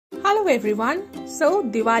Hello everyone. So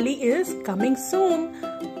Diwali is coming soon.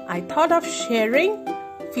 I thought of sharing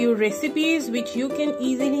few recipes which you can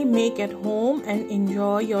easily make at home and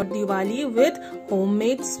enjoy your Diwali with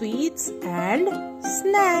homemade sweets and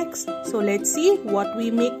snacks. So let's see what we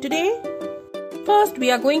make today. First we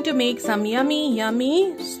are going to make some yummy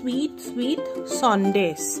sweet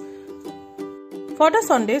Sondash. For the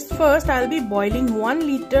Sondash, first I'll be boiling 1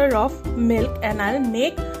 liter of milk and I'll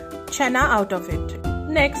make chana out of it.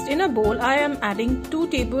 Next, in a bowl I am adding 2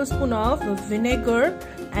 tablespoons of vinegar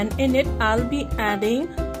and in it I'll be adding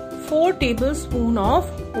 4 tablespoons of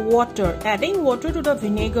water. Adding water to the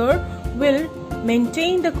vinegar will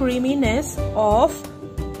maintain the creaminess of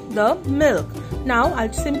the milk. Now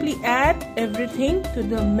I'll simply add everything to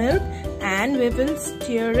the milk and we will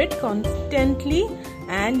stir it constantly,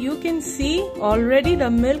 and you can see already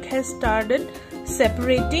the milk has started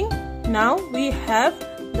separating. Now we have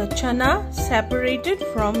the chana separated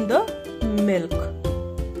from the milk,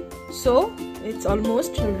 so it's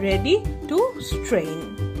almost ready to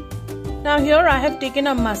strain. Now here I have taken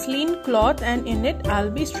a muslin cloth and in it I'll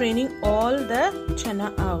be straining all the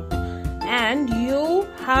chana out, and you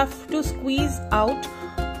have to squeeze out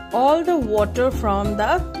all the water from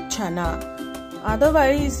the chana,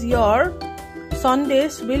 otherwise your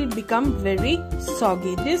Sondash will become very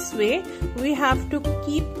soggy. This way we have to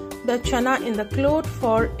keep the chana in the cloth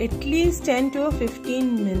for at least 10 to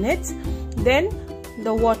 15 minutes. Then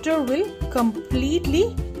the water will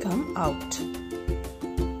completely come out.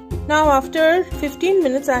 Now after 15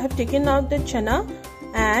 minutes I have taken out the chana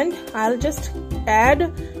and I'll just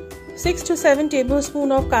add 6 to 7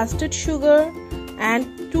 tablespoons of custard sugar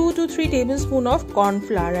and 2 to 3 tablespoons of corn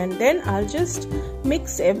flour, and then I'll just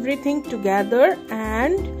mix everything together,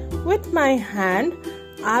 and with my hand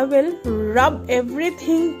I will rub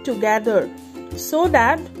everything together so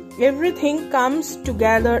that everything comes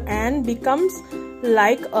together and becomes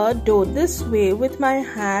like a dough. This way with my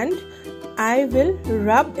hand I will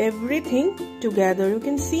rub everything together. You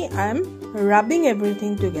can see I'm rubbing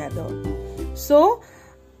everything together. So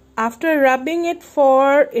after rubbing it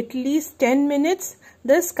for at least 10 minutes,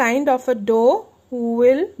 this kind of a dough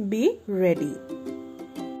will be ready.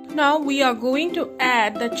 Now we are going to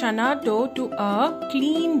add the chana dough to a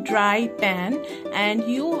clean dry pan, and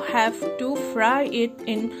you have to fry it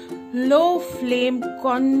in low flame,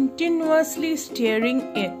 continuously stirring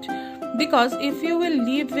it, because if you will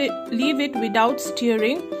leave it without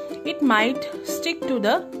stirring, it might stick to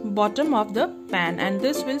the bottom of the pan and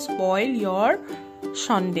this will spoil your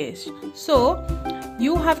Sondash. So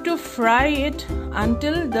you have to fry it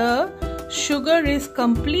until the sugar is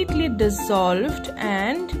completely dissolved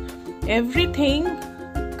and everything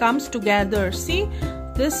comes together. See,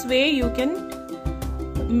 this way you can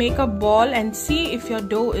make a ball and see if your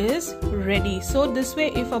dough is ready. So this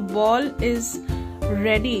way, if a ball is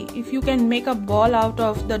ready, if you can make a ball out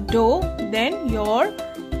of the dough, then your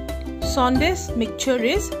Sondash mixture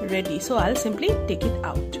is ready. So I'll simply take it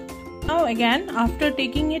out. Now again, after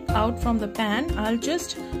taking it out from the pan, I'll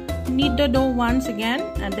just knead the dough once again,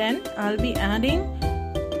 and then I'll be adding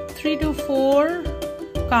 3 to 4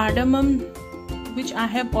 cardamom which I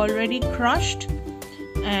have already crushed,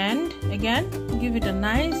 and again give it a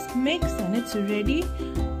nice mix, and it's ready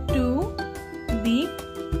to be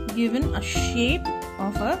given a shape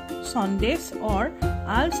of a Sondash, or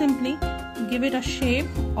I'll simply give it a shape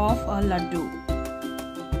of a laddu.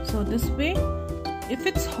 So this way, if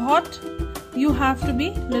it's hot you have to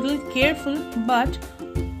be little careful, but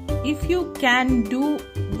if you can do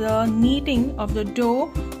the kneading of the dough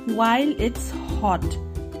while it's hot.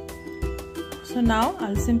 So now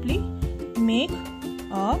I'll simply make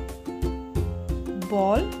a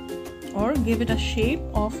ball or give it a shape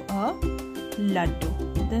of a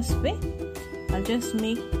laddu. This way I'll just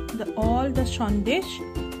make all the Sondash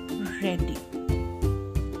ready.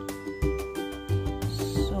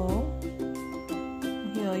 So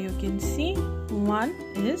here you can see one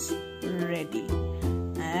is ready,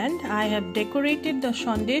 and I have decorated the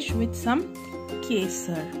Sondash with some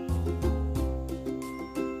kesar.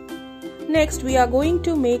 Next we are going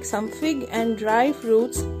to make some fig and dry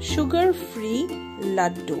fruits sugar-free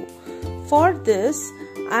laddu. For this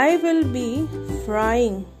we will be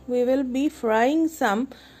frying some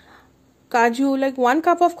kaju, like 1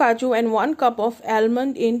 cup of kaju and 1 cup of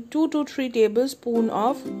almond in 2 to 3 tablespoons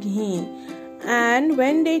of ghee, and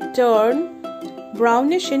when they turn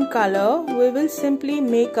brownish in color we will simply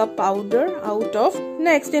make a powder out of.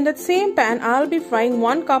 Next, in that same pan I'll be frying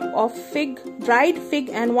 1 cup of dried fig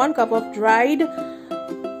and 1 cup of dried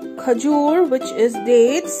khajur, which is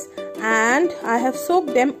dates, and I have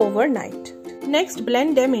soaked them overnight. Next,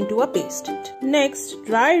 blend them into a paste. Next,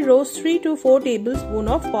 dry roast 3 to 4 tablespoons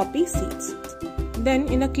of poppy seeds. Then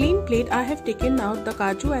in a clean plate, I have taken out the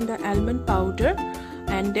kaju and the almond powder,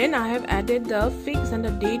 and then I have added the figs and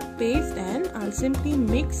the date paste, and I'll simply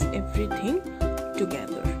mix everything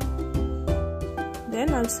together.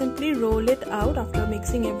 Then I'll simply roll it out after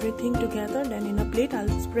mixing everything together. Then in a plate,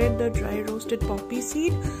 I'll spread the dry roasted poppy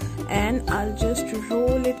seed and I'll just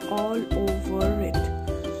roll it all over it.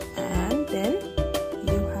 And then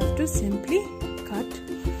you have to simply cut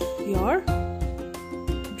your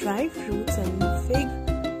dry fruits and fig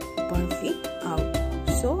burfi out.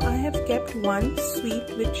 So I have kept one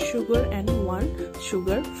sweet with sugar and one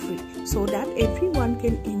sugar free, so that everyone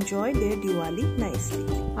can enjoy their Diwali nicely.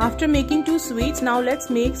 After making 2 sweets, now let's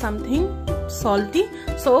make something salty.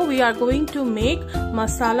 So we are going to make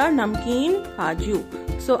masala namkeen kaju.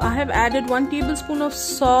 So I have added 1 tablespoon of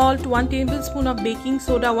salt, 1 tablespoon of baking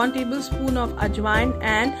soda, 1 tablespoon of ajwain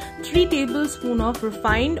and 3 tablespoons of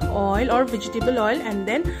refined oil or vegetable oil, and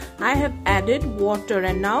then I have added water,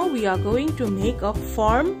 and now we are going to make a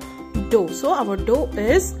firm dough. So our dough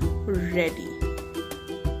is ready.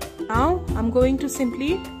 Now I'm going to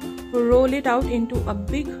simply roll it out into a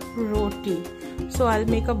big roti. So I'll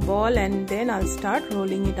make a ball and then I'll start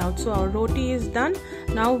rolling it out. So our roti is done.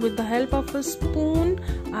 Now with the help of a spoon,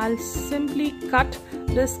 I'll simply cut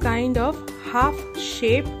this kind of half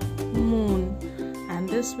shape moon, and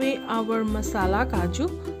this way our masala kaju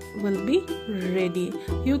will be ready.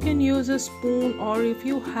 You can use a spoon, or if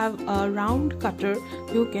you have a round cutter,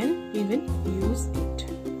 you can even use it.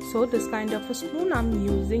 So this kind of a spoon I'm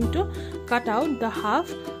using to cut out the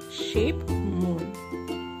half shape moon.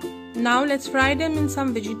 Now let's fry them in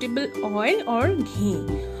some vegetable oil or ghee,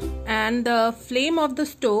 and the flame of the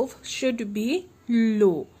stove should be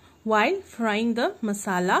low while frying the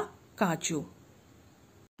masala kaju.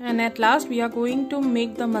 And at last we are going to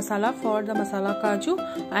make the masala for the masala kaju.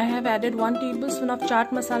 I have added 1 tablespoon of chaat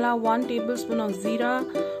masala, 1 tablespoon of zira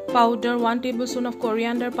powder, 1 tablespoon of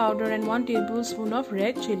coriander powder and 1 tablespoon of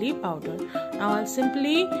red chili powder. Now I'll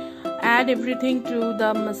simply add everything to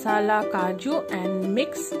the masala kaju and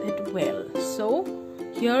mix it well. So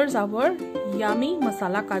here's our yummy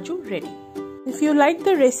masala kaju ready. If you like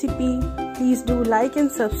the recipe, please do like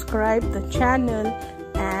and subscribe the channel,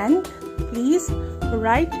 and please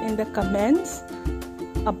write in the comments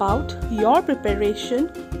about your preparation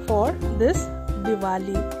for this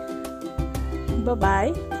Diwali. Bye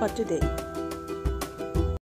bye for today.